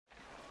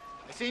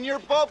Seen your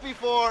boat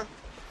before.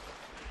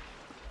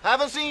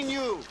 Haven't seen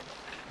you.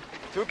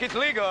 Took it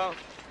legal.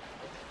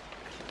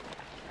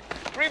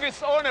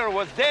 Previous owner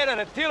was dead at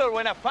a tiller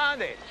when I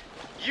found it.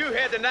 You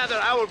had another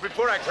hour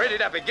before I cleared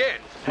it up again.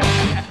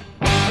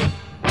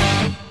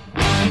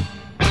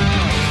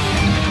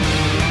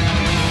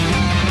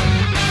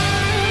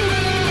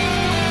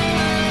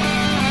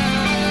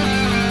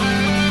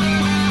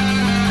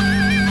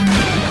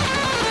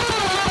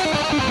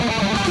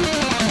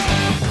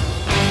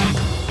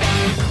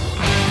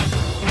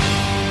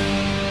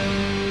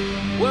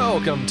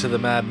 Welcome to the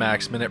Mad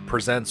Max Minute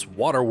presents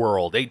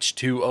Waterworld,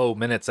 H2O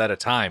minutes at a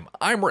time.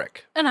 I'm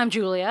Rick. And I'm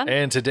Julia.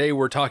 And today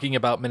we're talking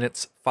about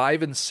minutes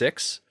 5 and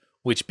 6,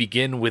 which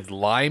begin with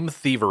lime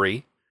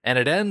thievery, and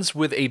it ends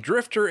with a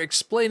drifter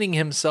explaining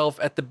himself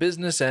at the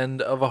business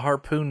end of a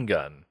harpoon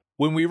gun.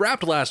 When we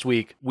wrapped last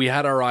week, we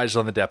had our eyes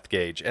on the depth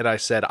gauge, and I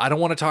said, I don't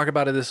want to talk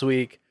about it this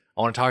week.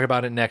 I want to talk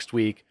about it next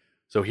week.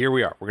 So here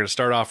we are. We're going to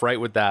start off right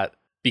with that,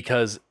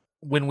 because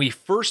when we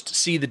first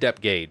see the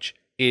depth gauge,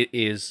 it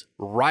is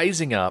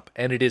rising up,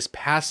 and it is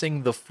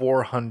passing the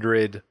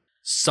 400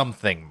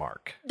 something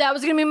mark. That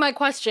was going to be my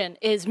question,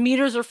 is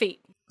meters or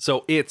feet?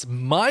 So it's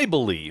my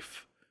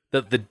belief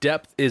that the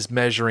depth is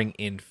measuring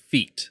in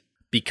feet,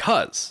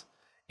 because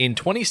in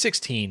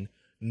 2016,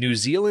 New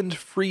Zealand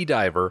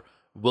freediver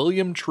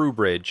William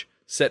Trubridge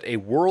set a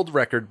world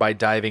record by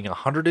diving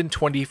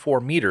 124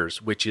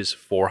 meters, which is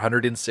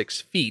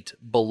 406 feet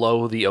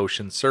below the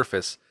ocean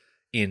surface,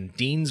 in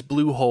Dean's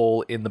Blue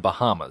Hole in the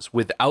Bahamas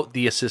without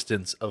the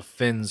assistance of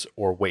fins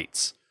or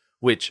weights,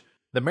 which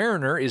the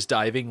Mariner is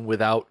diving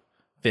without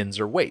fins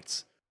or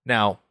weights.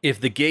 Now,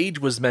 if the gauge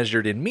was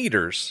measured in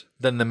meters,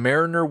 then the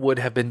Mariner would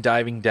have been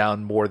diving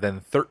down more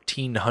than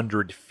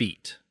 1,300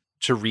 feet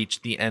to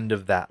reach the end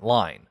of that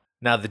line.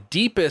 Now, the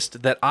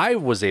deepest that I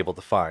was able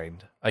to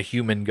find a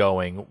human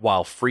going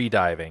while free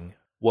diving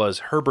was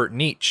Herbert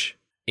Nietzsche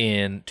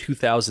in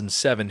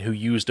 2007, who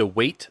used a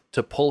weight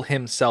to pull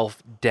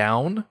himself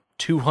down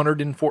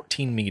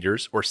 214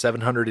 meters or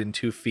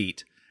 702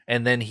 feet,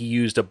 and then he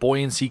used a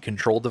buoyancy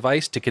control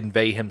device to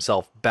convey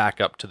himself back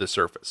up to the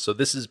surface. So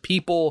this is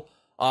people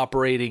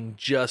operating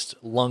just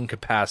lung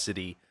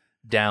capacity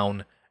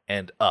down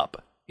and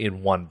up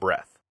in one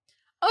breath.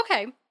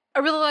 Okay, I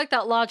really like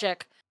that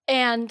logic.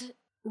 And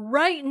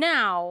right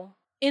now,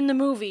 in the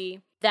movie,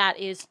 that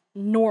is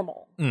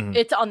normal. Mm-hmm.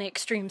 It's on the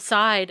extreme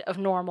side of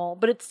normal,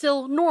 but it's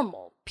still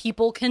normal.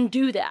 People can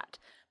do that.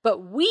 But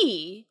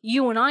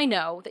you and I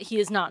know that he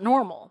is not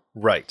normal.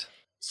 Right.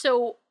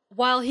 So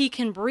while he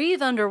can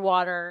breathe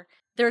underwater,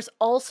 there's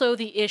also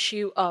the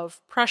issue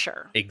of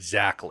pressure.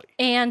 Exactly.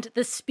 And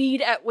the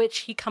speed at which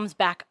he comes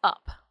back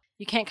up.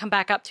 You can't come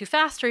back up too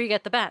fast or you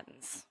get the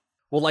bends.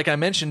 Well, like I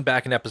mentioned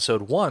back in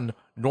episode 1,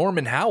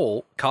 Norman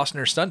Howell,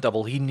 Costner's stunt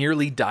double, he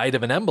nearly died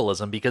of an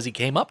embolism because he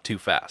came up too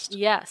fast.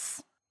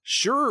 Yes.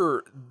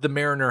 Sure, the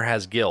Mariner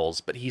has gills,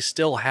 but he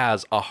still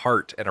has a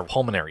heart and a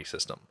pulmonary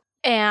system.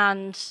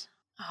 And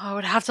I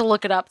would have to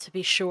look it up to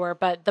be sure,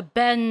 but the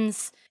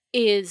bends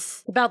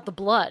is about the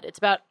blood. It's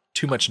about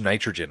too much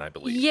nitrogen, I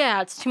believe.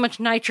 Yeah, it's too much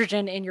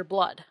nitrogen in your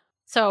blood.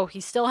 So he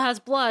still has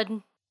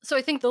blood. So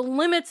I think the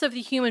limits of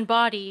the human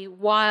body,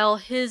 while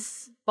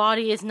his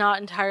body is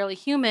not entirely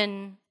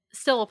human,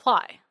 still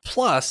apply.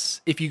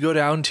 Plus, if you go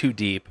down too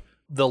deep,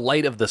 the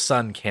light of the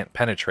sun can't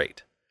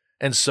penetrate.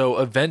 And so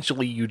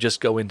eventually you just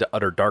go into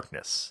utter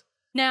darkness.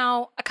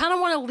 Now, I kind of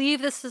want to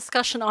leave this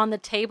discussion on the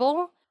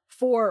table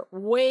for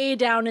way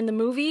down in the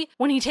movie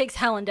when he takes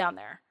Helen down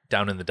there.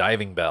 Down in the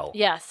diving bell.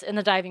 Yes, in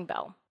the diving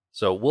bell.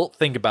 So we'll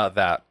think about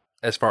that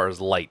as far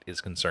as light is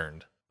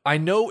concerned. I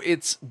know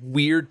it's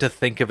weird to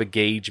think of a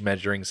gauge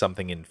measuring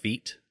something in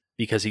feet,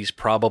 because he's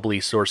probably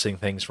sourcing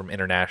things from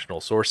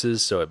international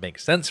sources, so it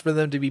makes sense for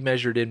them to be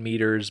measured in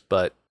meters,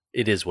 but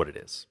it is what it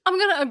is. I'm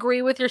going to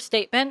agree with your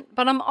statement,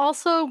 but I'm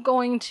also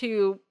going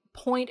to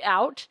point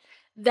out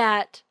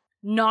that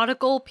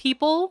nautical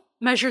people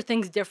measure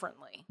things differently.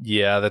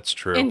 Yeah, that's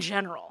true. In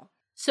general.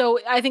 So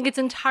I think it's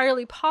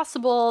entirely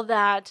possible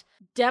that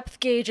depth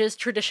gauges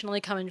traditionally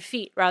come in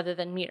feet rather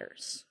than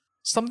meters.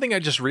 Something I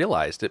just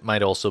realized it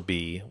might also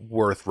be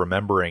worth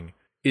remembering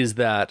is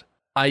that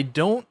I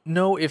don't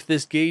know if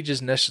this gauge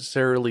is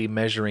necessarily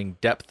measuring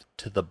depth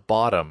to the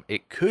bottom.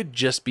 It could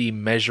just be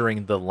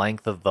measuring the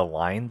length of the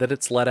line that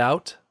it's let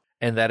out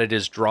and that it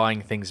is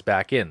drawing things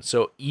back in.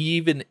 So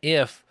even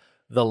if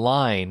the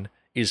line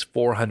is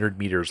 400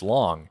 meters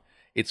long,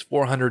 it's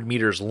 400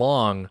 meters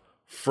long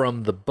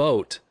from the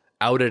boat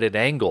out at an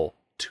angle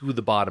to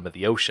the bottom of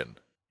the ocean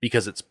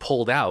because it's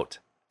pulled out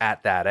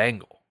at that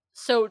angle.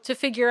 So to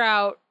figure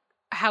out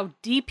how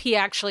deep he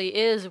actually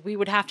is, we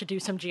would have to do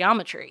some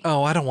geometry.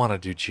 Oh, I don't want to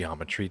do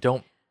geometry.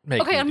 Don't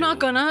make me I'm not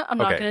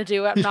gonna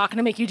do it. I'm not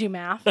gonna make you do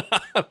math.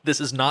 This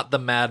is not the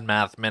Mad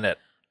Math Minute.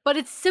 But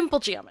it's simple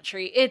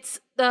geometry. It's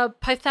the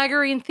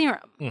Pythagorean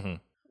theorem,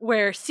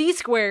 where c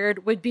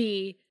squared would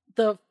be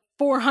the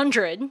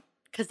 400,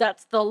 because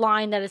that's the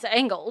line that is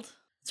angled.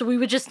 So we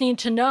would just need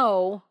to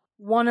know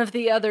one of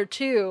the other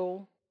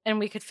two, and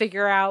we could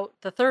figure out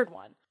the third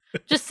one.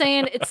 Just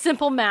saying it's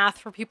simple math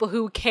for people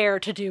who care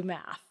to do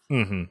math,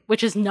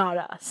 which is not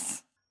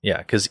us. Yeah,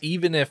 because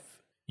even if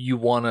you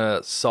want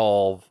to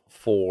solve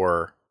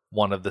for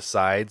one of the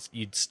sides,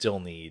 you'd still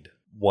need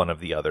one of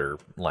the other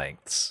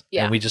lengths.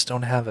 Yeah. And we just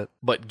don't have it.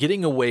 But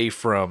getting away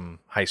from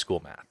high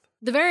school math.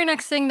 The very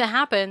next thing that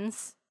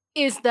happens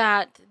is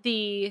that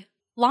the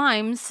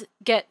limes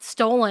get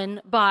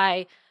stolen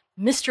by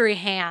mystery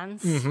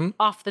hands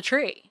off the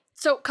tree.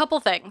 So, couple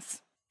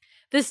things.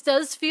 This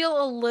does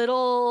feel a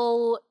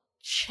little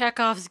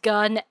Chekhov's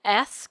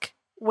gun-esque,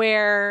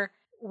 where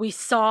we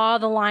saw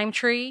the lime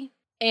tree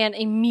and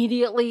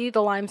immediately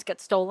the limes get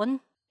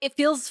stolen. It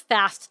feels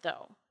fast,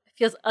 though. It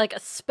feels like a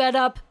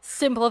sped-up,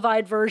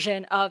 simplified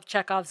version of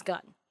Chekhov's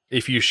gun.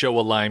 If you show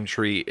a lime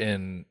tree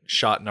in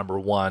shot number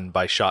 1,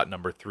 by shot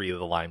number 3,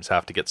 the limes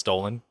have to get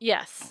stolen?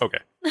 Yes. Okay.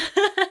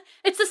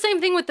 It's the same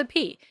thing with the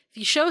pee. If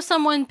you show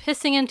someone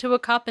pissing into a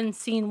cup in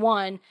scene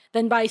 1,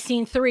 then by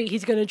scene 3,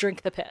 he's going to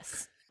drink the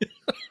piss.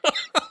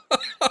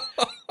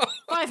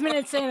 5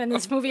 minutes in, and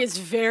this movie is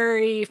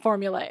very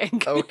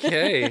formulaic.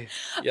 Okay.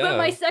 Yeah. But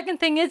my second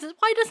thing is,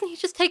 why doesn't he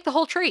just take the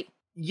whole tree?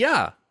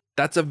 Yeah,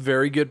 that's a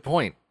very good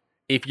point.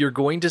 If you're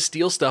going to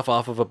steal stuff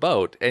off of a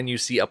boat and you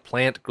see a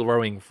plant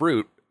growing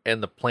fruit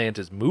and the plant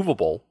is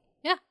movable,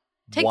 yeah,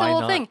 take why the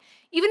whole not? thing.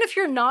 Even if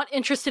you're not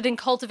interested in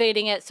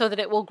cultivating it so that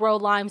it will grow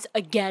limes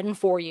again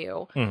for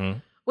you,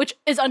 which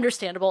is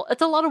understandable.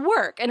 It's a lot of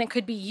work, and it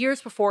could be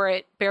years before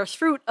it bears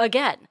fruit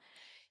again.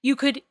 You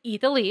could eat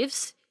the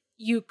leaves.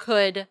 You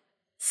could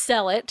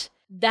sell it.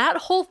 That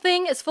whole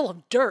thing is full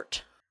of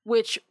dirt,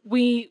 which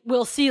we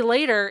will see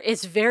later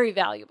is very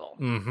valuable.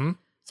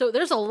 So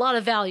there's a lot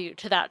of value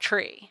to that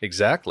tree.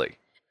 Exactly.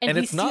 And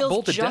he it's not steals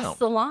bolted just down.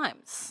 the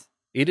limes.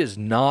 It is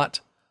not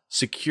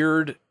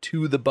secured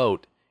to the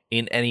boat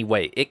in any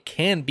way. It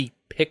can be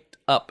picked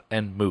up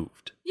and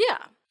moved.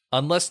 Yeah.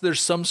 Unless there's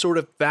some sort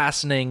of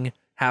fastening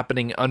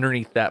happening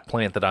underneath that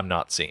plant that I'm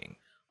not seeing.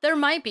 There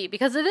might be,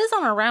 because it is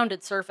on a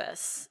rounded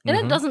surface, and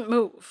it doesn't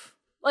move.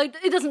 Like,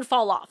 it doesn't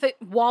fall off. It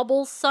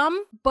wobbles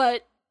some,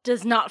 but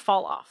does not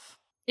fall off.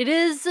 It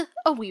is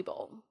a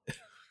weeble.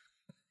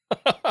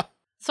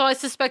 So I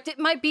suspect it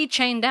might be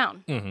chained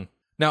down.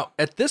 Now,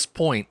 at this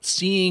point,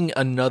 seeing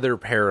another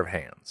pair of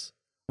hands,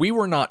 we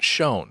were not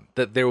shown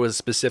that there was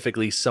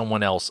specifically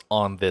someone else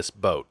on this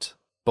boat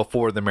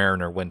before the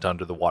Mariner went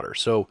under the water.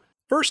 So,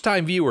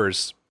 first-time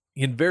viewers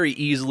can very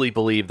easily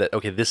believe that,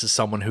 okay, this is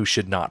someone who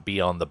should not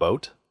be on the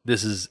boat.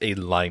 This is a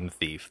lime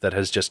thief that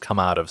has just come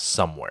out of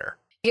somewhere.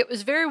 It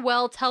was very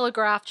well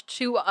telegraphed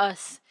to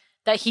us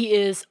that he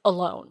is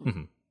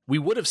alone. We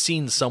would have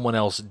seen someone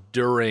else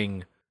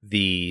during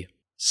the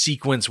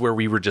sequence where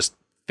we were just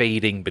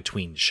fading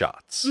between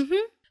shots.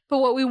 But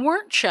what we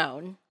weren't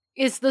shown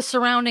is the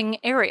surrounding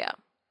area.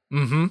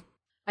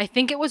 I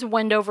think it was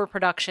Wendover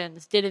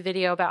Productions did a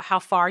video about how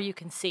far you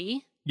can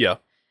see. Yeah.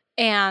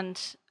 And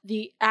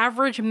the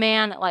average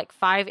man at like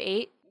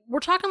 5'8", we're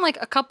talking like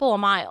a couple of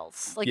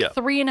miles, like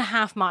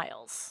 3.5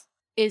 miles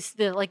is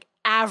the like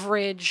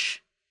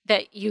average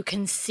that you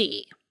can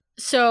see.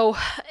 So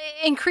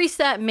increase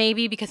that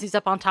maybe because he's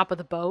up on top of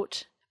the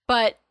boat.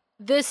 But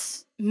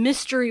this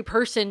mystery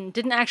person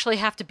didn't actually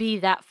have to be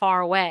that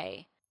far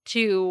away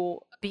to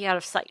be out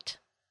of sight.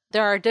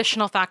 There are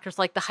additional factors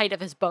like the height of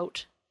his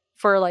boat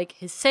for like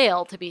his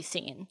sail to be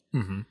seen.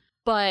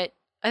 But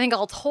I think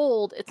all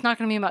told, it's not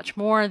going to be much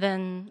more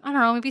than, I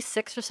don't know, maybe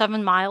 6 or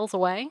 7 miles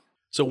away.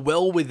 So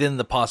well within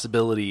the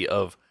possibility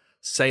of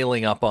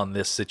sailing up on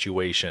this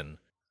situation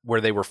where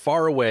they were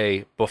far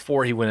away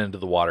before he went into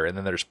the water, and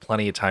then there's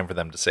plenty of time for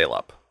them to sail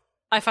up.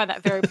 I find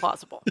that very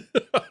plausible.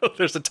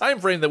 There's a time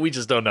frame that we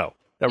just don't know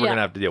that we're going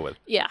to have to deal with.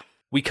 Yeah.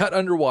 We cut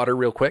underwater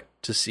real quick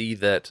to see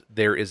that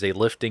there is a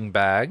lifting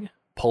bag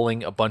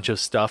pulling a bunch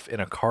of stuff in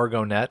a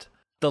cargo net.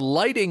 The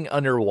lighting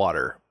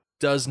underwater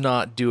does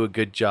not do a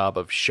good job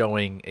of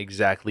showing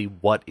exactly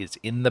what is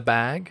in the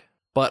bag,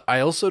 but I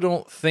also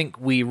don't think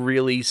we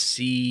really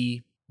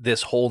see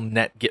this whole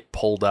net get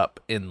pulled up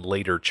in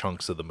later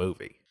chunks of the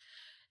movie.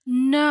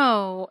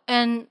 No,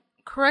 and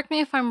correct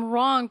me if I'm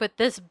wrong, but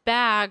this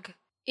bag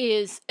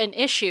is an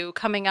issue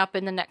coming up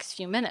in the next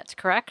few minutes,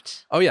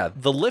 correct? Oh yeah,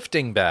 the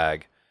lifting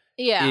bag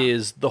Yeah.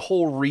 is the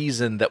whole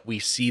reason that we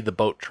see the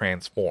boat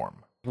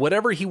transform.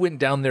 Whatever he went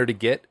down there to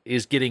get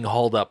is getting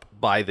hauled up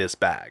by this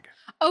bag.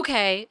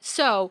 Okay,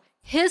 so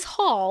his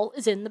haul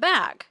is in the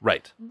bag.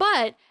 Right.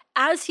 But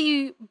as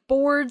he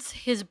boards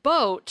his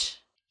boat,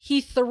 he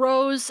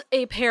throws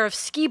a pair of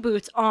ski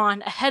boots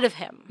on ahead of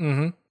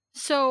him.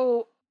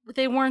 So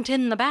they weren't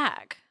in the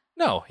bag.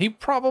 No, he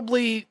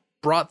probably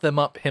brought them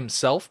up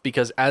himself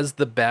because as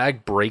the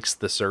bag breaks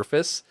the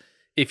surface,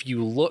 if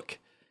you look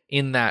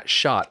in that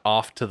shot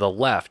off to the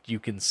left, you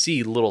can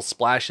see little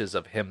splashes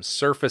of him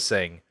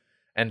surfacing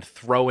and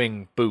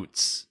throwing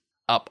boots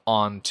up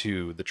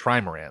onto the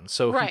Trimaran.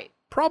 So he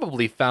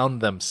probably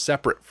found them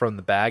separate from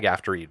the bag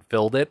after he'd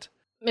filled it.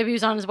 Maybe he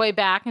was on his way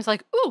back and he's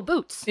like, ooh,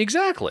 boots.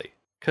 Exactly.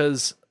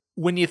 Because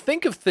when you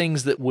think of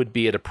things that would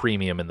be at a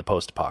premium in the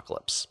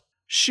post-apocalypse,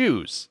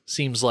 shoes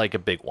seems like a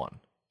big one.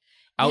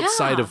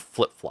 Outside of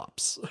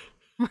flip-flops.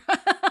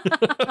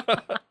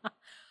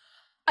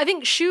 I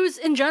think shoes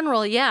in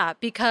general, yeah,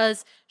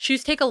 because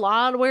shoes take a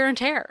lot of wear and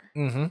tear.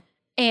 Mm-hmm.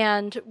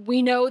 And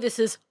we know this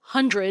is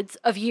hundreds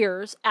of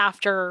years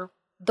after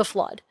the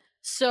flood.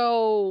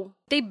 So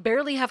they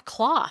barely have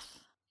cloth.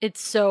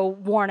 It's so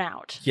worn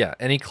out. Yeah,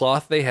 any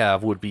cloth they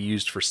have would be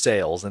used for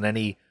sails, and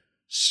any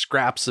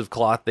scraps of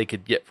cloth they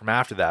could get from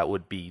after that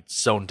would be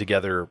sewn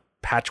together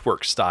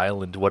patchwork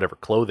style into whatever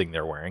clothing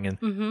they're wearing.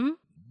 And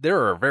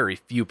there are very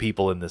few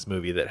people in this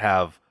movie that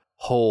have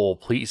whole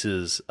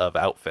pieces of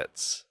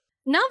outfits.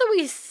 Now that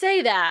we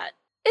say that,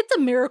 it's a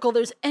miracle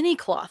there's any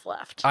cloth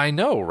left. I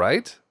know,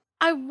 right?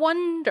 I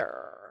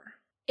wonder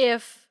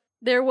if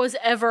there was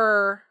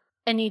ever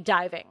any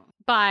diving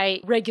by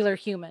regular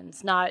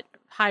humans, not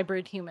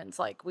hybrid humans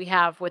like we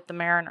have with the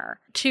Mariner,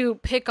 to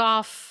pick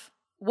off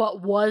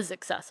what was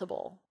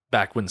accessible.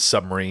 Back when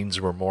submarines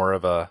were more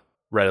of a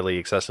readily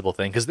accessible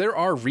thing, because there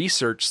are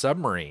research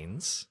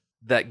submarines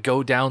that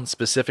go down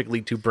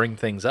specifically to bring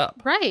things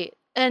up. Right.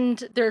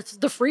 And there's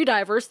the free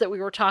divers that we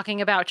were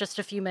talking about just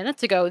a few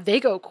minutes ago. They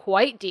go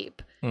quite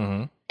deep.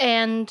 Mm-hmm.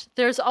 And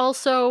there's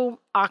also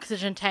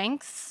oxygen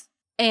tanks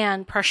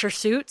and pressure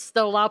suits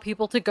that allow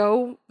people to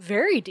go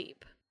very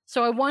deep.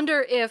 So I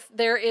wonder if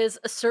there is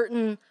a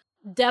certain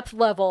depth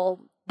level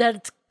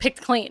that's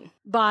picked clean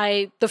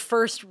by the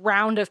first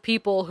round of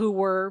people who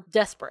were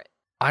desperate.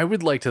 I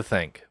would like to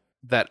think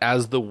that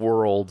as the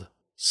world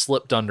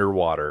slipped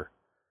underwater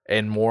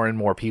and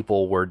more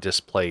people were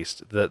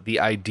displaced, that the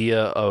idea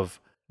of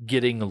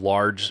getting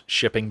large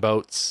shipping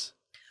boats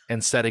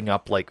and setting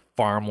up like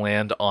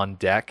farmland on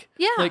deck.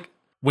 Yeah. Like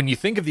when you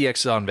think of the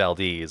Exxon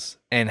Valdez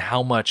and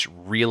how much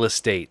real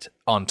estate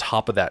on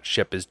top of that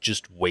ship is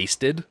just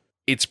wasted,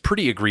 it's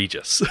pretty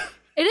egregious.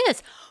 It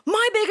is.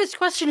 My biggest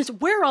question is,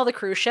 where are all the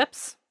cruise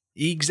ships?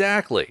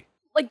 Exactly.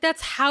 Like,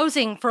 that's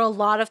housing for a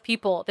lot of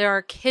people. There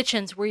are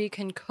kitchens where you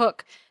can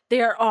cook.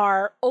 There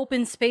are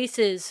open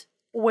spaces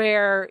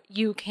where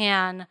you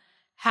can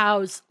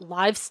house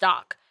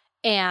livestock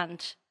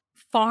and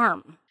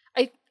farm.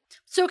 I'm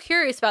so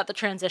curious about the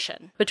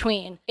transition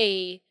between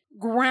a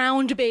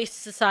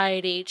ground-based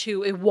society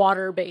to a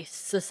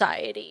water-based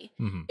society.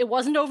 Mm-hmm. It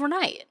wasn't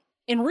overnight.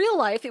 In real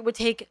life, it would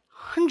take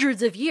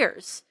hundreds of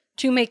years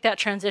to make that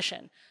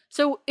transition.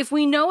 So if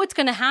we know it's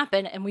going to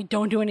happen and we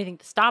don't do anything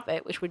to stop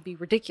it, which would be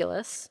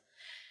ridiculous,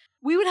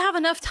 we would have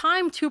enough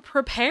time to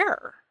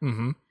prepare,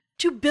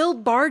 to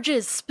build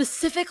barges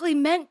specifically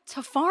meant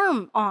to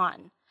farm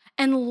on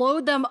and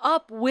load them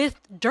up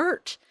with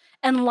dirt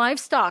and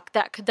livestock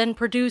that could then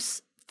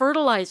produce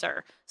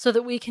fertilizer so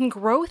that we can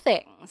grow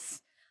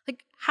things.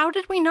 Like, how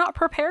did we not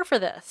prepare for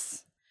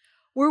this?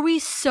 Were we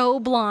so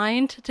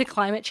blind to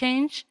climate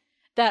change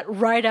that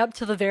right up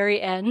to the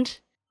very end,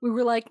 we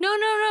were like, no,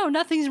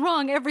 nothing's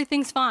wrong.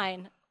 Everything's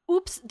fine.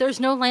 Oops, there's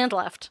no land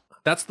left.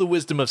 That's the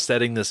wisdom of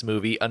setting this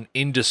movie an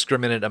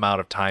indiscriminate amount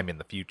of time in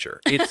the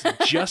future. It's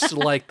just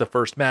like the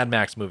first Mad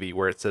Max movie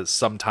where it says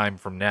sometime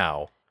from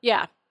now.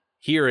 Yeah.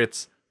 Here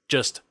it's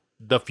just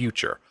the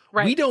future.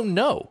 Right. We don't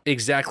know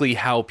exactly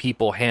how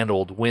people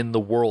handled when the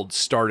world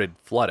started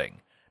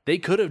flooding. They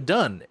could have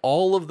done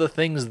all of the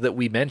things that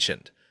we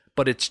mentioned,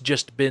 but it's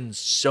just been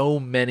so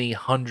many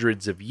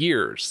hundreds of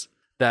years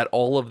that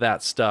all of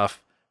that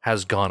stuff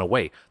has gone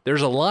away.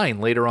 There's a line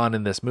later on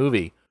in this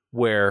movie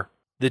where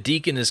the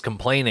deacon is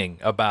complaining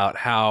about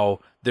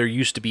how there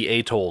used to be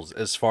atolls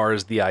as far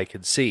as the eye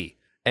could see.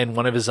 And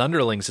one of his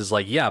underlings is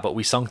like, yeah, but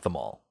we sunk them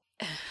all.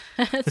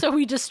 So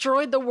we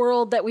destroyed the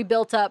world that we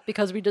built up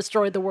because we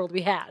destroyed the world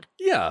we had.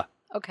 Yeah.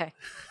 Okay.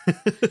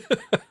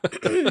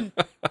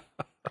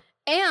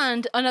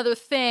 And another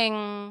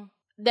thing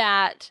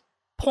that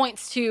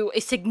points to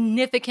a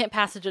significant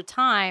passage of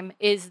time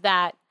is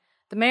that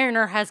the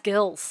Mariner has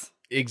gills.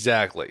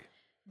 Exactly.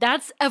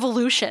 That's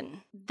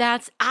evolution.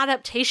 That's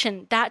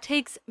adaptation. That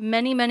takes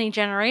many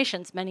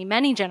generations. And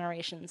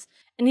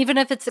even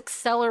if it's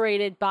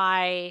accelerated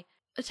by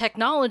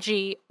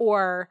technology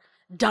or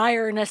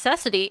dire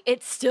necessity,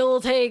 it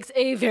still takes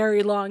a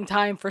very long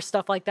time for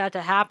stuff like that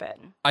to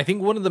happen. I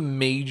think one of the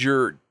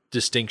major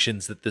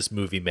distinctions that this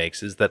movie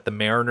makes is that the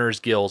Mariner's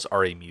gills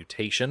are a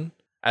mutation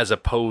as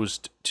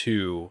opposed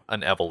to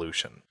an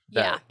evolution.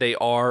 That they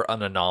are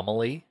an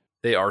anomaly.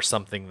 They are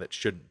something that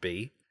shouldn't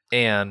be.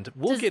 And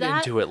we'll get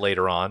into it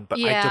later on, but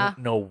I don't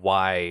know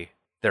why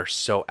they're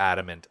so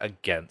adamant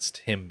against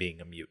him being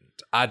a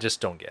mutant. I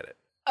just don't get it.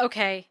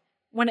 Okay.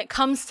 When it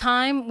comes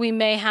time, we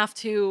may have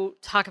to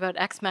talk about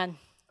X-Men.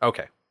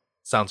 Okay.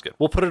 Sounds good.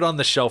 We'll put it on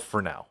the shelf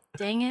for now.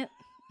 Dang it.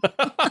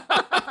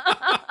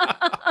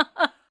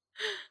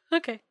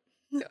 Okay.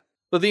 Yeah.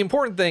 But the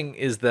important thing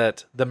is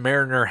that the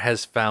Mariner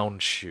has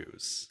found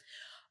shoes.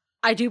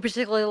 I do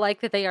particularly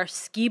like that they are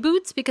ski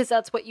boots because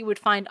that's what you would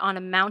find on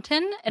a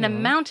mountain, and a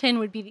mountain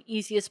would be the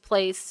easiest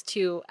place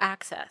to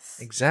access.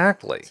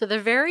 Exactly. So they're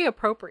very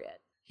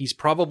appropriate. He's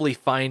probably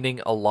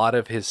finding a lot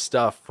of his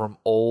stuff from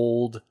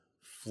old,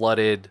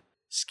 flooded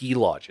ski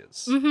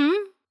lodges.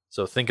 Mm-hmm.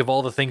 So think of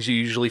all the things you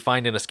usually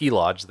find in a ski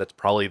lodge. That's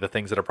probably the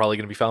things that are probably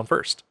going to be found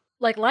first.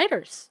 Like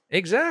lighters.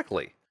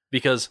 Exactly.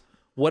 Because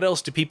what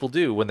else do people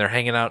do when they're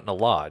hanging out in a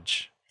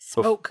lodge?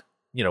 Smoke.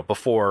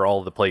 Before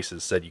all the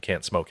places said you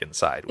can't smoke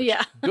inside. Which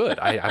Yeah. Good.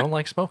 I don't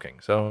like smoking,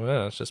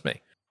 so it's just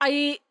me.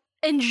 I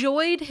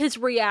enjoyed his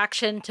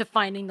reaction to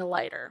finding the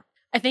lighter.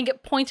 I think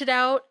it pointed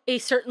out a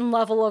certain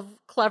level of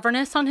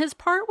cleverness on his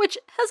part, which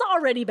has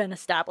already been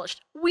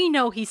established. We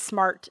know he's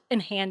smart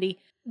and handy,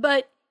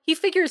 but he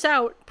figures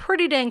out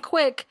pretty dang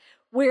quick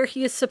where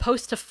he is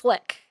supposed to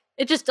flick.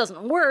 It just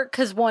doesn't work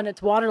because, one,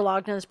 it's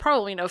waterlogged and there's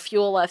probably no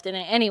fuel left in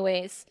it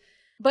anyways.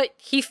 But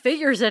he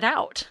figures it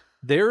out.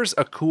 There's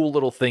a cool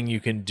little thing you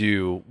can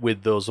do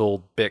with those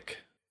old Bic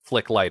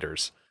flick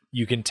lighters.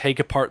 You can take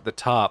apart the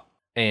top,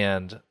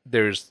 and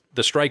there's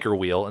the striker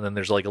wheel, and then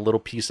there's like a little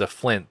piece of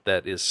flint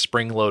that is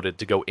spring-loaded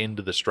to go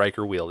into the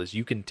striker wheel. Is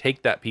you can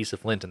take that piece of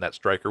flint and that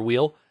striker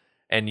wheel,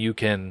 and you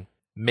can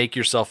make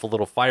yourself a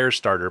little fire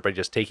starter by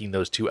just taking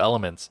those two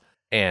elements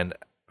and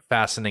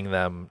fastening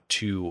them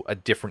to a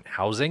different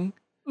housing,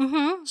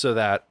 so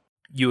that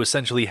you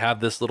essentially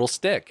have this little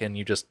stick, and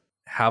you just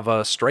have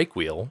a strike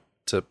wheel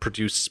to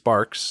produce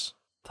sparks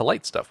to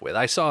light stuff with.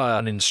 I saw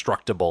an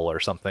Instructable or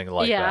something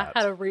like that. Yeah,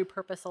 how to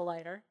repurpose a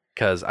lighter.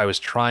 Because I was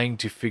trying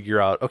to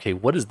figure out, okay,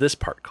 what is this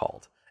part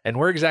called? And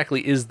where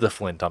exactly is the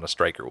flint on a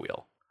striker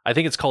wheel? I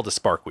think it's called a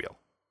spark wheel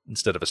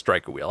instead of a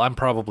striker wheel. I'm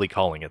probably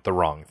calling it the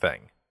wrong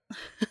thing.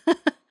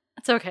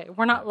 It's okay.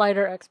 We're not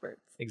lighter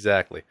experts.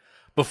 Exactly.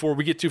 Before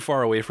we get too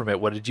far away from it,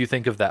 what did you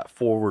think of that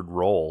forward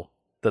roll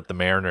that the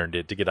Mariner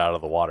did to get out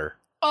of the water?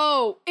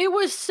 Oh, it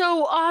was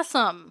so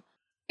awesome.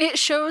 It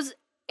shows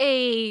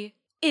a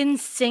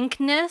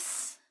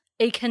in-syncness,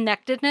 a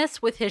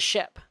connectedness with his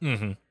ship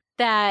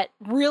that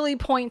really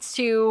points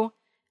to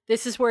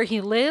this is where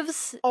he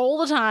lives all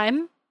the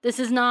time. This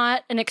is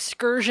not an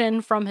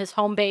excursion from his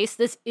home base.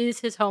 This is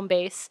his home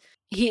base.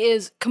 He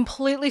is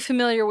completely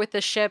familiar with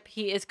the ship.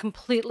 He is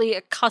completely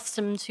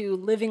accustomed to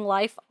living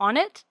life on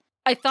it.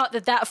 I thought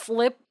that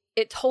flip,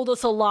 it told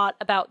us a lot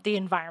about the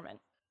environment.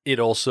 It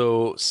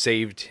also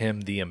saved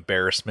him the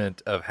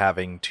embarrassment of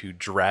having to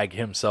drag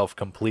himself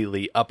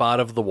completely up out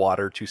of the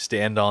water to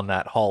stand on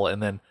that hull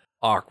and then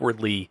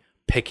awkwardly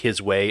pick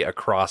his way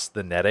across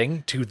the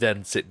netting to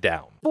then sit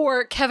down.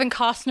 For Kevin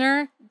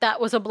Costner, that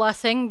was a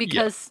blessing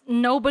because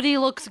nobody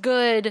looks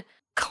good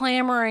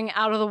clambering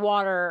out of the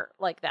water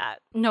like that.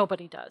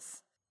 Nobody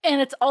does.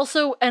 And it's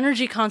also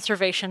energy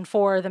conservation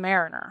for the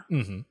Mariner.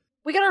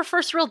 We got our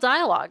first real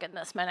dialogue in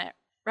this minute,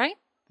 right?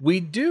 We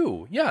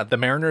do. Yeah, the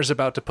Mariner's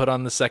about to put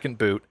on the second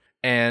boot,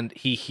 and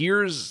he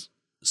hears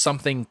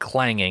something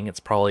clanging. It's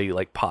probably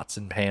like pots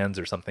and pans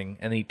or something,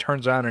 and he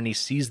turns around and he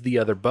sees the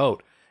other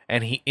boat,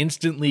 and he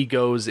instantly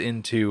goes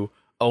into,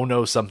 oh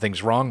no,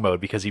 something's wrong mode,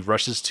 because he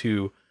rushes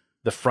to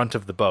the front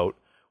of the boat,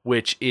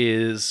 which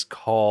is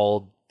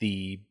called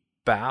the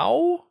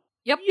bow?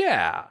 Yep.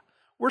 Yeah.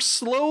 We're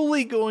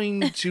slowly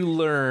going to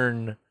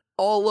learn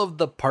all of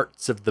the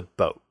parts of the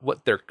boat,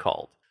 what they're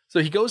called. So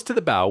he goes to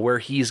the bow where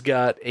he's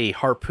got a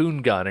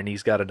harpoon gun and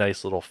he's got a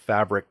nice little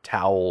fabric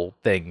towel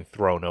thing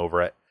thrown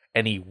over it,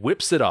 and he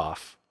whips it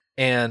off.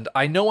 And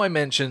I know I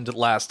mentioned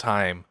last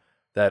time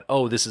that,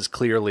 oh, this is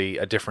clearly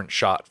a different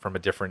shot from a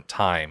different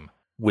time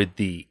with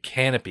the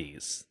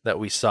canopies that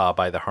we saw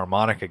by the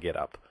harmonica get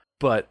up.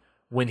 But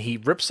when he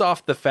rips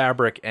off the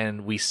fabric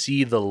and we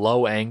see the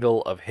low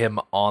angle of him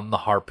on the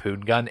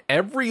harpoon gun,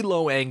 every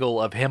low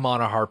angle of him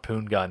on a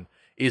harpoon gun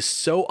is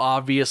so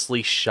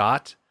obviously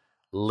shot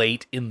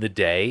late in the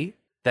day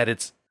that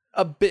it's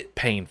a bit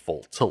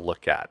painful to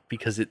look at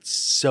because it's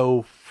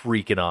so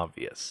freaking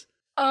obvious.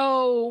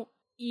 Oh,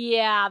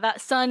 yeah, that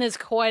sun is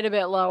quite a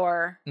bit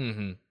lower.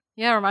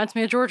 Yeah, reminds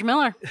me of George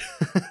Miller.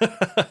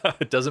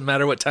 It doesn't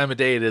matter what time of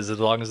day it is as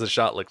long as the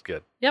shot looks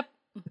good. Yep.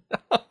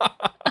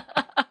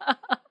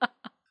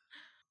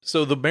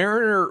 So the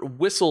Mariner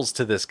whistles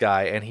to this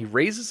guy and he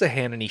raises a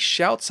hand and he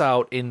shouts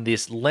out in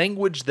this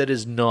language that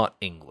is not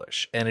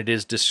English, and it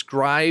is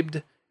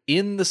described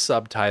in the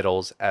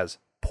subtitles as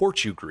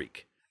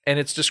Portugreek. And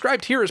it's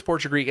described here as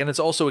Portugreek, and it's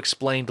also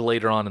explained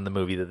later on in the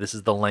movie that this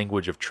is the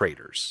language of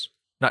traders.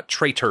 Not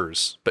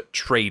traitors, but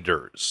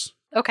traders.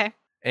 Okay.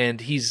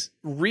 And he's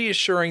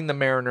reassuring the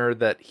Mariner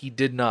that he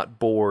did not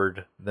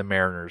board the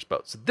Mariner's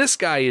boat. So this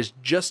guy is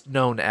just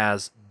known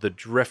as the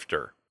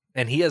Drifter,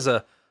 and he has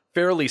a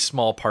fairly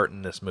small part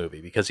in this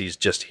movie because he's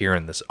just here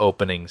in this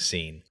opening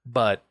scene.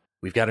 But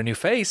we've got a new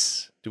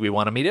face. Do we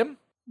want to meet him?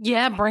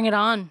 Yeah, bring it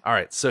on. All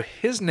right, so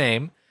his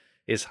name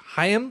is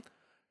Chaim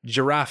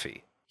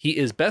Giraffi. He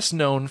is best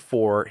known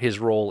for his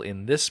role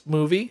in this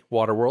movie,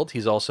 Waterworld.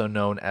 He's also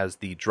known as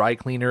the dry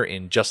cleaner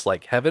in Just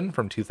Like Heaven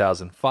from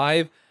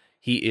 2005.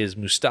 He is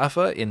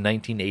Mustafa in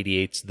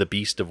 1988's The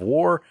Beast of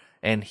War,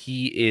 and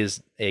he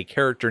is a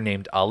character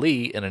named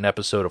Ali in an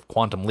episode of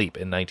Quantum Leap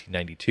in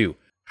 1992.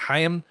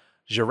 Chaim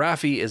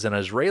Giraffi is an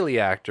Israeli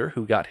actor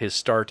who got his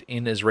start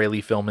in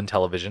Israeli film and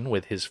television,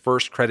 with his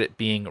first credit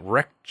being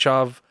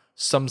Rekchav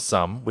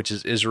Sumsum, which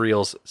is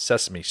Israel's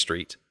Sesame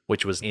Street,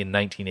 which was in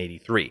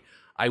 1983.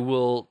 I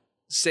will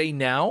say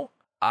now,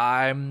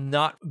 I'm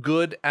not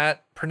good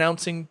at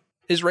pronouncing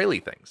Israeli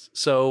things.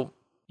 So,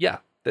 yeah,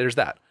 there's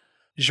that.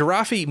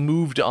 Jarafi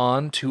moved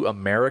on to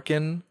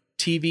American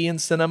TV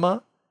and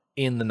cinema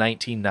in the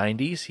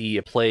 1990s. He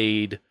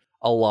played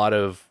a lot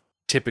of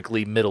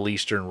typically Middle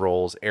Eastern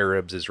roles,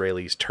 Arabs,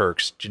 Israelis,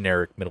 Turks,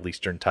 generic Middle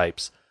Eastern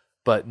types.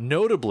 But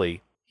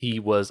notably, he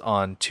was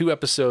on 2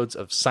 episodes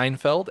of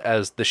Seinfeld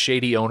as the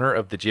shady owner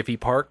of the Jiffy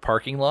Park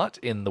parking lot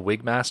in The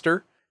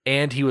Wigmaster,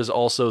 and he was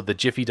also the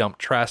Jiffy Dump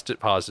trash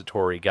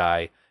depository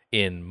guy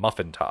in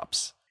Muffin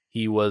Tops.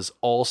 He was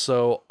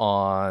also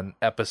on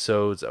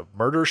episodes of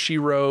Murder, She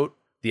Wrote,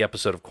 the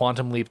episode of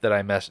Quantum Leap that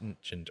I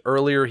mentioned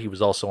earlier. He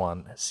was also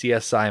on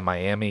CSI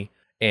Miami,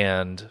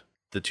 and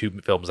the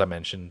 2 films I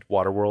mentioned,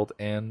 Waterworld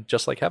and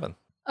Just Like Heaven.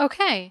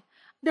 Okay.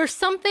 There's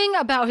something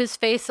about his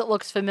face that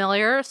looks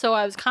familiar, so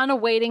I was kind of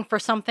waiting for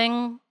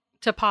something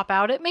to pop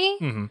out at me.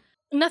 Mm-hmm.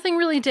 Nothing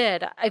really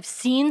did. I've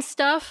seen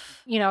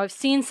stuff. I've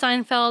seen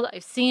Seinfeld.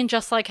 I've seen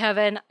Just Like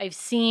Heaven. I've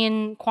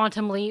seen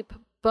Quantum Leap,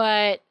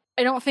 but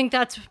I don't think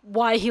that's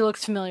why he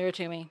looks familiar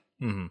to me.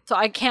 Mm-hmm. So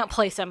I can't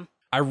place him.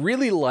 I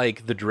really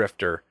like the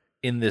Drifter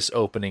in this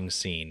opening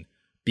scene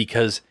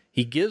because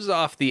he gives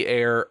off the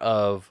air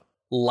of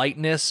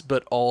lightness,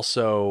 but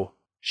also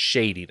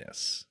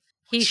shadiness.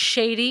 He's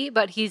shady,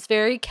 but he's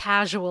very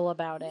casual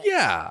about it.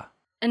 Yeah.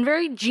 And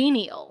very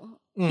genial.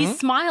 Mm-hmm. He's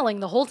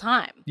smiling the whole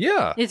time.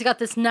 Yeah. He's got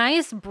this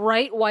nice,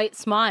 bright, white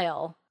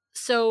smile.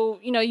 So,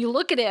 you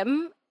look at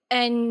him,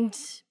 and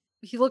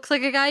he looks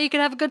like a guy you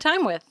could have a good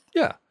time with.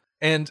 Yeah.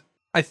 And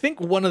I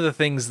think one of the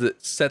things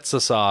that sets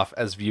us off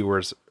as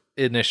viewers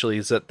initially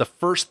is that the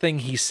first thing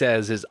he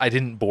says is, "I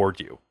didn't board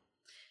you,"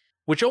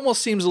 which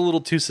almost seems a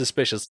little too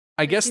suspicious.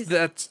 I guess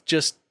that's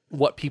just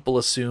what people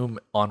assume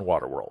on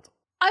Waterworld.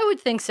 I would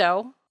think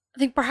so. I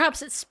think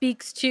perhaps it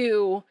speaks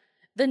to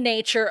the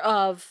nature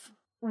of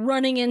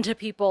running into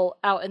people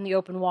out in the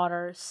open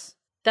waters,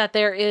 that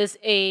there is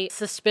a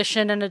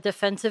suspicion and a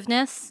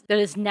defensiveness that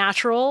is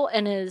natural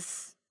and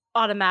is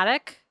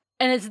automatic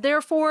and is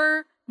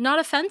therefore not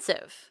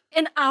offensive.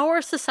 In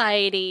our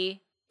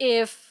society,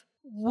 if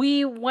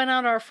we went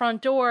out our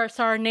front door,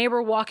 saw our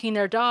neighbor walking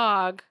their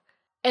dog,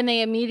 and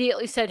they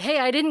immediately said, "Hey,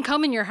 I didn't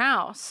come in your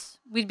house,"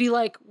 we'd be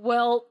like,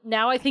 "Well,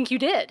 now I think you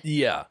did."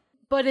 Yeah.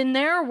 But in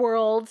their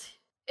world,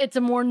 it's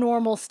a more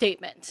normal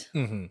statement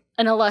and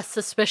a less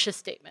suspicious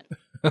statement.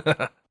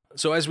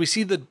 So as we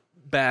see the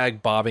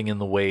bag bobbing in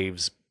the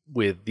waves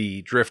with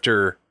the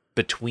Drifter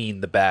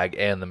between the bag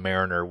and the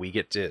Mariner, we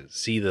get to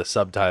see the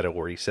subtitle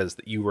where he says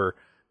that you were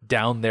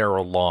down there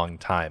a long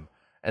time.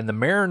 And the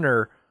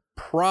Mariner,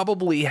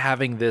 probably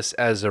having this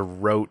as a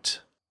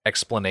rote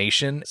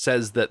explanation,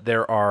 says that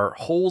there are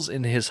holes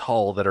in his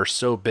hull that are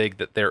so big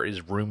that there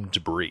is room to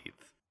breathe.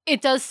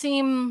 It does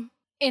seem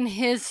in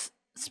his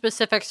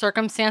specific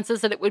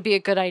circumstances that it would be a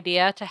good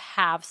idea to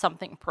have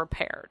something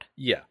prepared.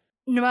 Yeah.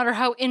 No matter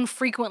how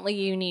infrequently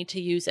you need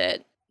to use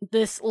it,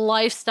 this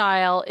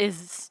lifestyle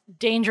is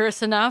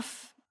dangerous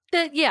enough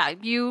that, yeah,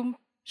 you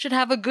should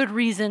have a good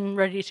reason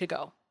ready to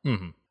go.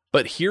 Mm-hmm.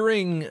 But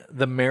hearing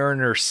the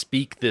Mariner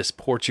speak this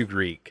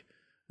Portugreek,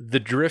 the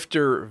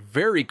Drifter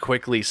very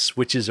quickly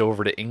switches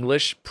over to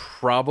English,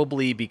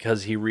 probably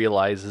because he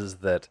realizes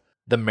that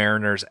the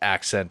Mariner's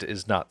accent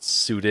is not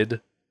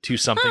suited to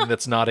something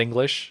that's not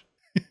English.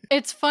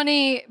 It's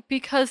funny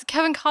because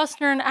Kevin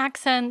Costner and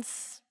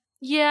accents,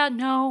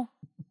 no.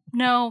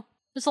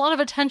 There's a lot of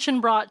attention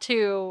brought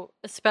to,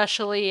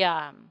 especially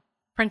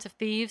Prince of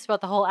Thieves,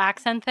 about the whole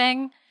accent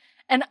thing.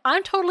 And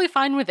I'm totally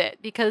fine with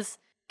it because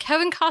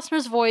Kevin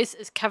Costner's voice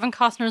is Kevin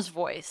Costner's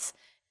voice.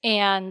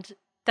 And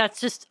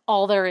that's just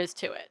all there is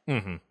to it.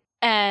 Mm-hmm.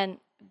 And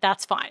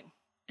that's fine.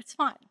 It's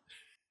fine.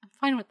 I'm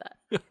fine with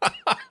that.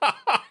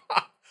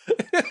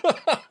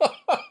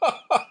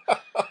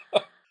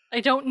 I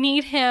don't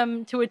need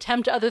him to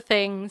attempt other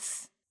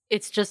things.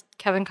 It's just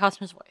Kevin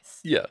Costner's voice.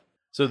 Yeah.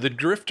 So the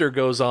Drifter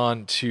goes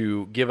on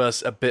to give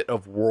us a bit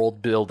of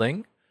world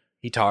building.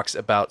 He talks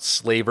about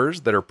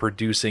slavers that are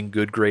producing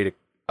good grade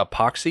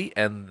epoxy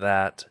and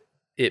that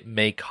it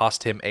may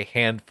cost him a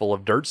handful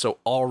of dirt. So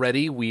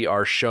already we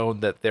are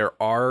shown that there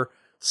are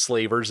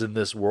slavers in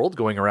this world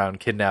going around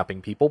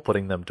kidnapping people,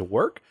 putting them to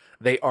work.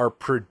 They are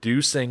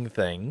producing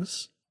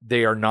things.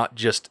 They are not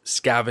just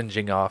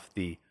scavenging off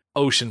the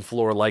ocean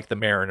floor like the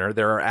Mariner.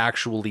 There are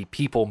actually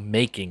people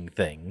making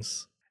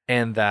things,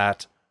 and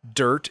that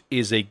dirt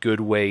is a good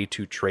way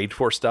to trade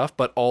for stuff.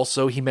 But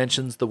also he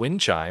mentions the wind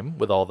chime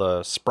with all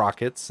the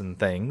sprockets and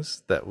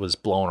things that was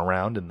blown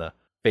around in the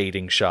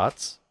fading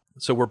shots.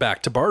 So we're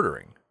back to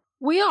bartering.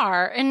 We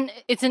are, and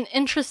it's an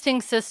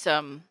interesting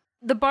system.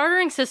 The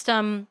bartering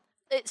system,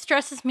 it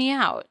stresses me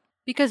out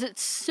because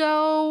it's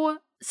so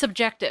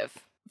subjective.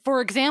 For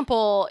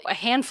example, a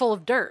handful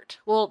of dirt.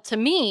 Well, to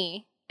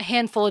me, a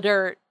handful of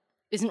dirt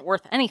isn't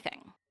worth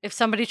anything. If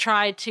somebody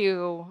tried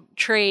to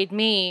trade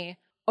me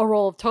a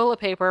roll of toilet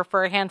paper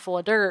for a handful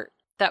of dirt,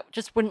 that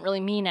just wouldn't really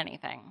mean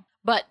anything.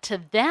 But to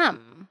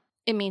them,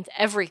 it means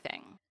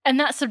everything. And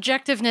that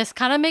subjectiveness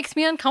kind of makes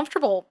me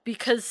uncomfortable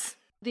because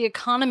the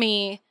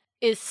economy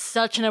is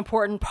such an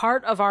important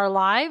part of our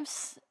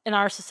lives in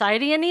our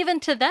society. And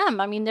even to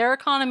them, I mean, their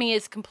economy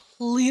is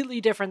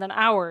completely different than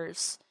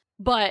ours.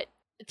 But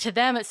to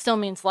them, it still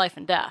means life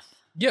and death.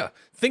 Yeah.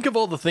 Think of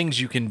all the things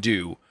you can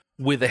do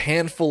with a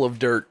handful of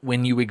dirt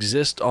when you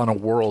exist on a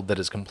world that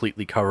is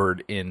completely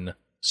covered in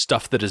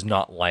stuff that is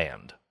not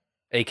land,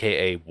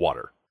 aka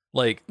water.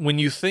 Like, when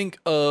you think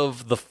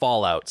of the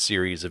Fallout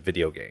series of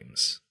video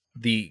games,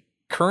 the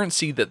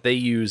currency that they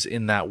use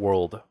in that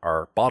world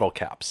are bottle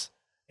caps.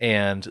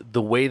 And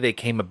the way they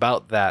came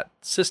about that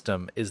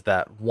system is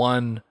that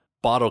one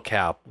bottle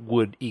cap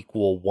would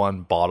equal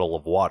one bottle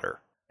of water.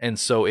 And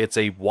so it's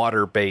a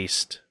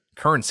water-based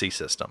currency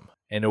system.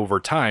 And over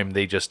time,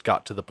 they just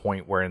got to the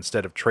point where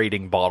instead of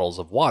trading bottles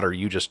of water,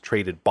 you just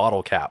traded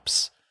bottle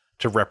caps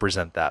to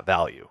represent that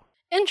value.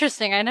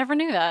 Interesting. I never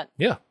knew that.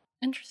 Yeah.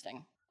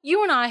 Interesting.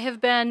 You and I have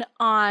been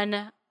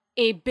on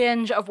a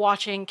binge of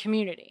watching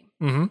Community.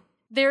 Mm-hmm.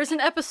 There's an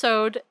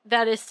episode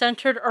that is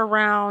centered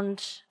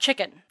around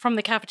chicken from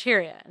the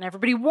cafeteria, and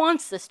everybody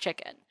wants this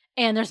chicken,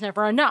 and there's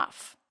never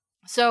enough.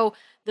 So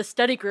the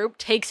study group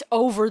takes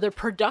over the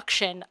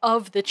production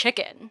of the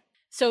chicken.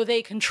 So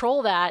they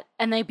control that,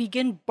 and they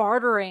begin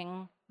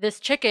bartering this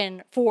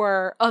chicken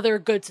for other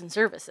goods and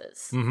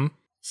services. Mm-hmm.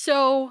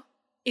 So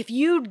if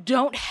you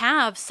don't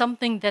have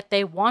something that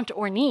they want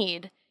or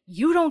need,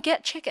 you don't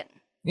get chicken.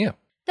 Yeah.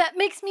 That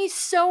makes me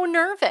so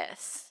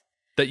nervous.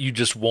 That you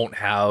just won't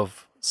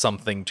have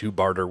something to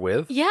barter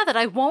with? Yeah, that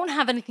I won't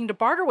have anything to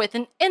barter with.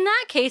 And in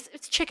that case,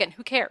 it's chicken.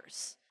 Who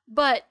cares?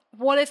 But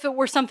what if it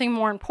were something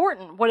more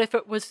important? What if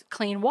it was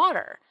clean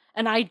water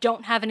and I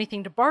don't have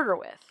anything to barter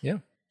with? Yeah.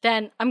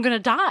 Then I'm going to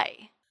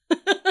die.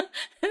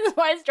 This is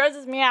why it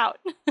stresses me out.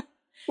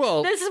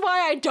 Well, this is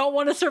why I don't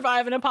want to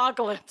survive an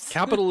apocalypse.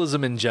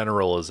 capitalism in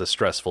general is a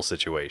stressful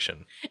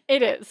situation.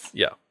 It is.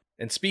 Yeah.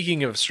 And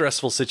speaking of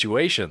stressful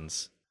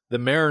situations, the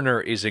Mariner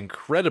is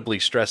incredibly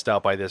stressed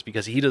out by this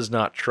because he does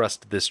not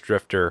trust this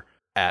drifter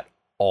at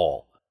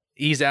all.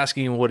 He's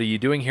asking him, what are you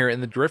doing here?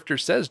 And the drifter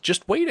says,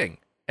 just waiting.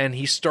 And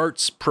he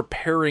starts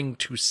preparing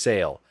to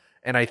sail.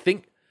 And I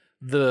think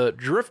the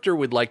drifter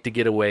would like to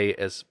get away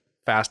as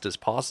fast as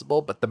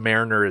possible, but the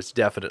Mariner is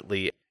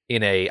definitely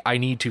in a I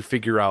need to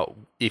figure out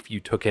if you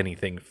took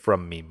anything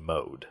from me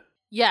mode.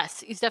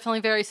 Yes, he's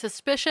definitely very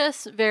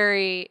suspicious,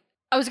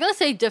 I was going to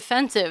say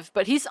defensive,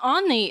 but he's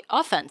on the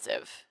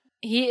offensive.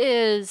 He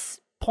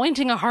is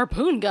pointing a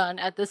harpoon gun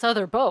at this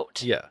other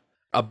boat. Yeah.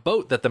 A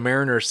boat that the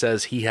Mariner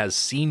says he has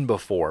seen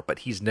before, but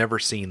he's never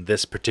seen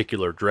this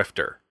particular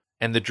drifter.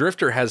 And the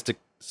drifter has to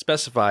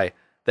specify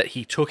that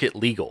he took it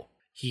legal.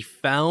 He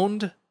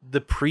found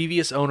the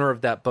previous owner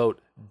of that boat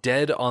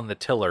dead on the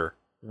tiller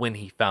when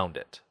he found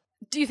it.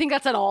 Do you think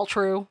that's at all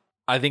true?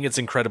 I think it's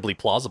incredibly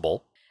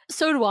plausible.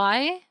 So do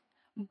I.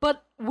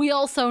 But we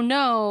also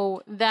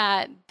know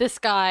that this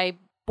guy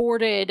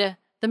boarded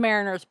the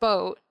Mariner's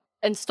boat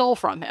and stole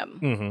from him.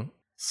 Mm-hmm.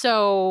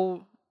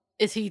 So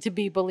is he to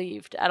be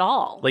believed at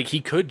all? Like, he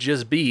could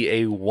just be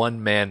a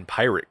one-man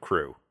pirate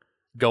crew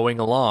going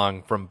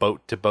along from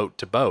boat to boat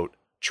to boat,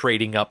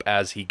 trading up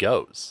as he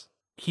goes.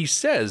 He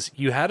says,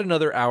 you had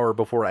another hour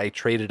before I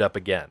traded up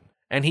again.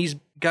 And he's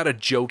got a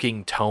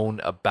joking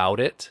tone about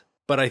it.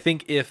 But I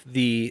think if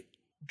the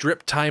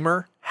drip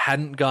timer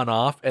hadn't gone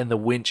off and the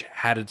winch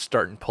hadn't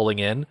started pulling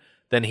in,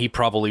 then he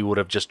probably would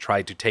have just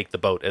tried to take the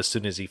boat as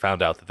soon as he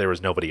found out that there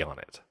was nobody on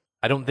it.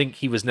 I don't think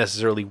he was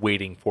necessarily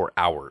waiting for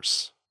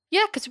hours.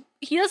 Yeah, because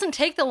he doesn't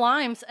take the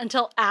limes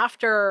until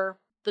after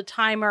the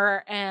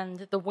timer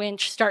and the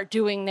winch start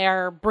doing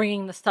their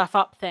bringing the stuff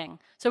up thing.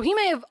 So he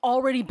may have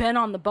already been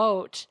on the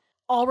boat,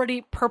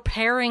 already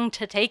preparing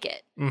to take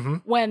it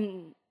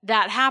when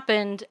that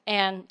happened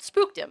and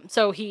spooked him.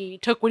 So he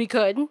took what he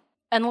could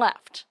and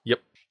left.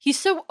 Yep. He's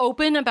so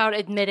open about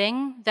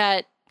admitting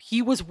that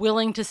he was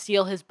willing to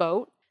steal his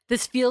boat.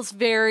 This feels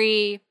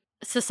very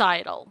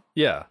societal.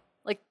 Yeah.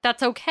 Like,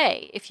 that's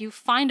okay. If you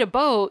find a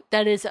boat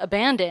that is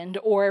abandoned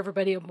or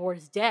everybody aboard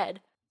is dead,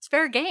 it's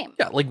fair game.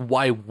 Yeah, like,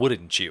 why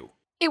wouldn't you?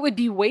 It would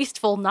be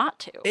wasteful not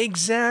to.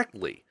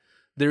 Exactly.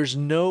 There's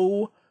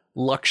no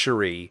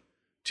luxury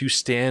to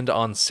stand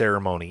on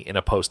ceremony in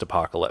a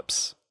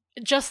post-apocalypse.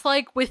 Just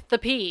like with the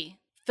pee,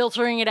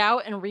 filtering it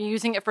out and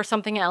reusing it for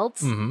something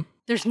else,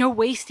 there's no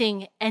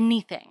wasting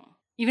anything.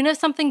 Even if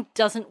something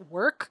doesn't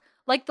work,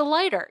 like the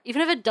lighter,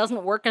 even if it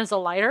doesn't work as a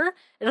lighter,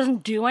 it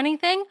doesn't do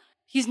anything,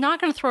 he's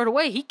not going to throw it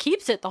away. He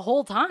keeps it the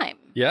whole time.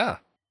 Yeah.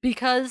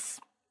 Because,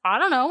 I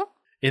don't know.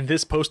 In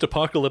this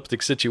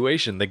post-apocalyptic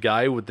situation, the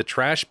guy with the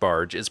trash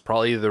barge is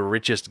probably the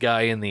richest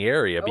guy in the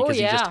area because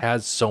he just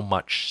has so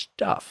much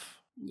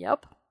stuff.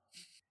 Yep.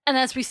 And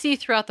as we see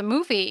throughout the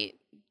movie,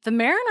 the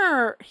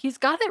Mariner, he's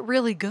got it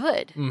really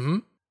good.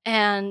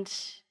 And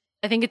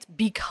I think it's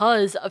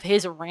because of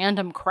his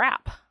random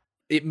crap.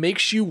 It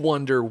makes you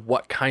wonder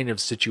what kind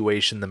of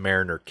situation the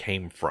Mariner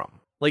came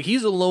from. Like,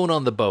 he's alone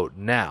on the boat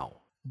now,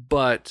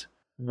 but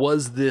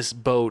was this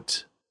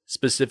boat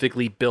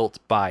specifically built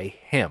by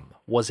him?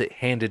 Was it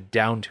handed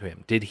down to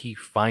him? Did he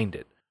find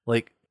it?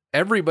 Like,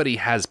 everybody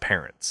has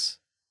parents.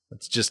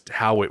 That's just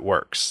how it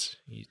works.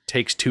 It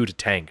takes two to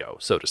tango,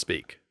 so to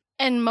speak.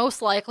 And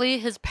most likely,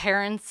 his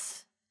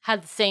parents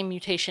had the same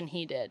mutation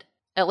he did.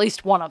 At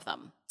least one of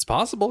them. It's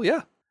possible,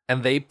 yeah.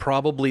 And they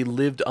probably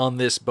lived on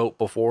this boat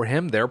before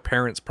him. Their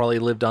parents probably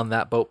lived on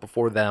that boat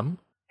before them.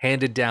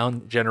 Handed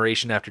down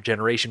generation after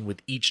generation,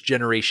 with each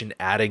generation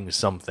adding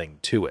something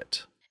to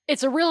it.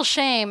 It's a real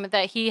shame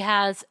that he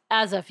has,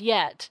 as of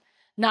yet,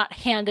 not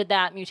handed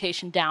that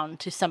mutation down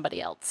to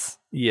somebody else.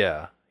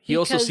 Yeah. He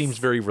also seems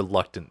very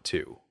reluctant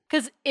too.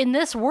 Because in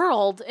this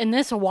world, in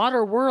this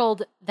water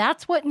world,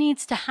 that's what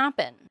needs to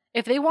happen.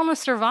 If they want to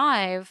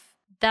survive,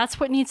 that's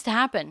what needs to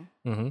happen.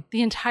 Mm-hmm.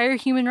 The entire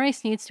human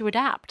race needs to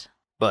adapt.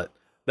 But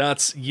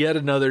that's yet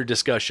another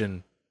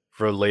discussion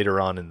for later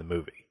on in the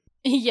movie.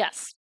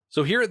 Yes.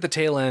 So here at the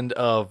tail end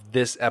of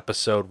this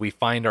episode, we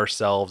find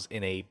ourselves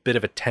in a bit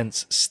of a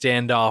tense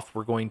standoff.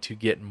 We're going to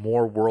get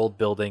more world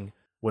building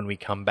when we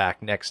come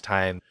back next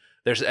time.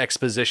 There's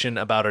exposition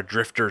about a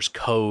drifter's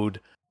code.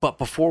 But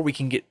before we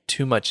can get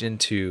too much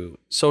into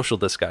social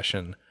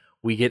discussion,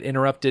 we get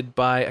interrupted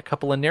by a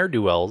couple of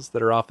ne'er-do-wells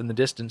that are off in the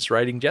distance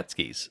riding jet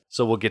skis.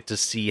 So we'll get to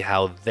see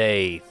how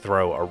they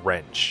throw a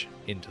wrench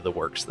into the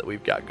works that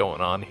we've got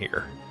going on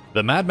here.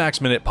 The Mad Max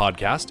Minute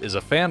podcast is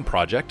a fan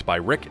project by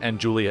Rick and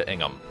Julia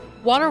Ingham.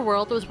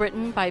 Waterworld was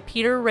written by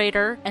Peter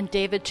Rader and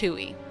David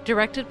Toohey,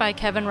 directed by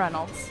Kevin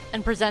Reynolds,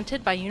 and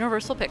presented by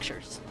Universal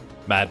Pictures.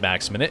 Mad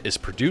Max Minute is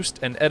produced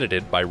and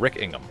edited by Rick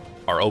Ingham.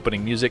 Our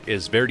opening music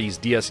is Verdi's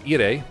Dies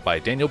Irae by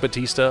Daniel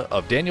Batista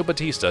of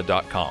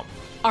danielbatista.com.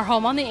 Our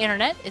home on the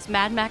internet is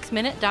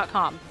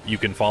madmaxminute.com. You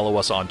can follow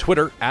us on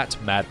Twitter at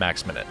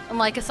MadMaxMinute. And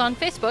like us on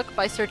Facebook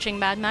by searching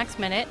Mad Max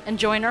Minute and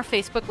join our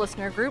Facebook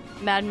listener group,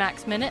 Mad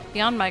Max Minute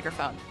Beyond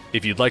Microphone.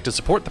 If you'd like to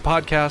support the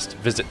podcast,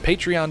 visit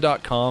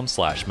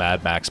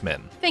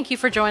patreon.com/MadMaxMin. Thank you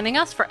for joining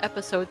us for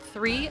episode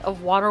 3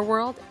 of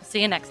Waterworld.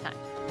 See you next time.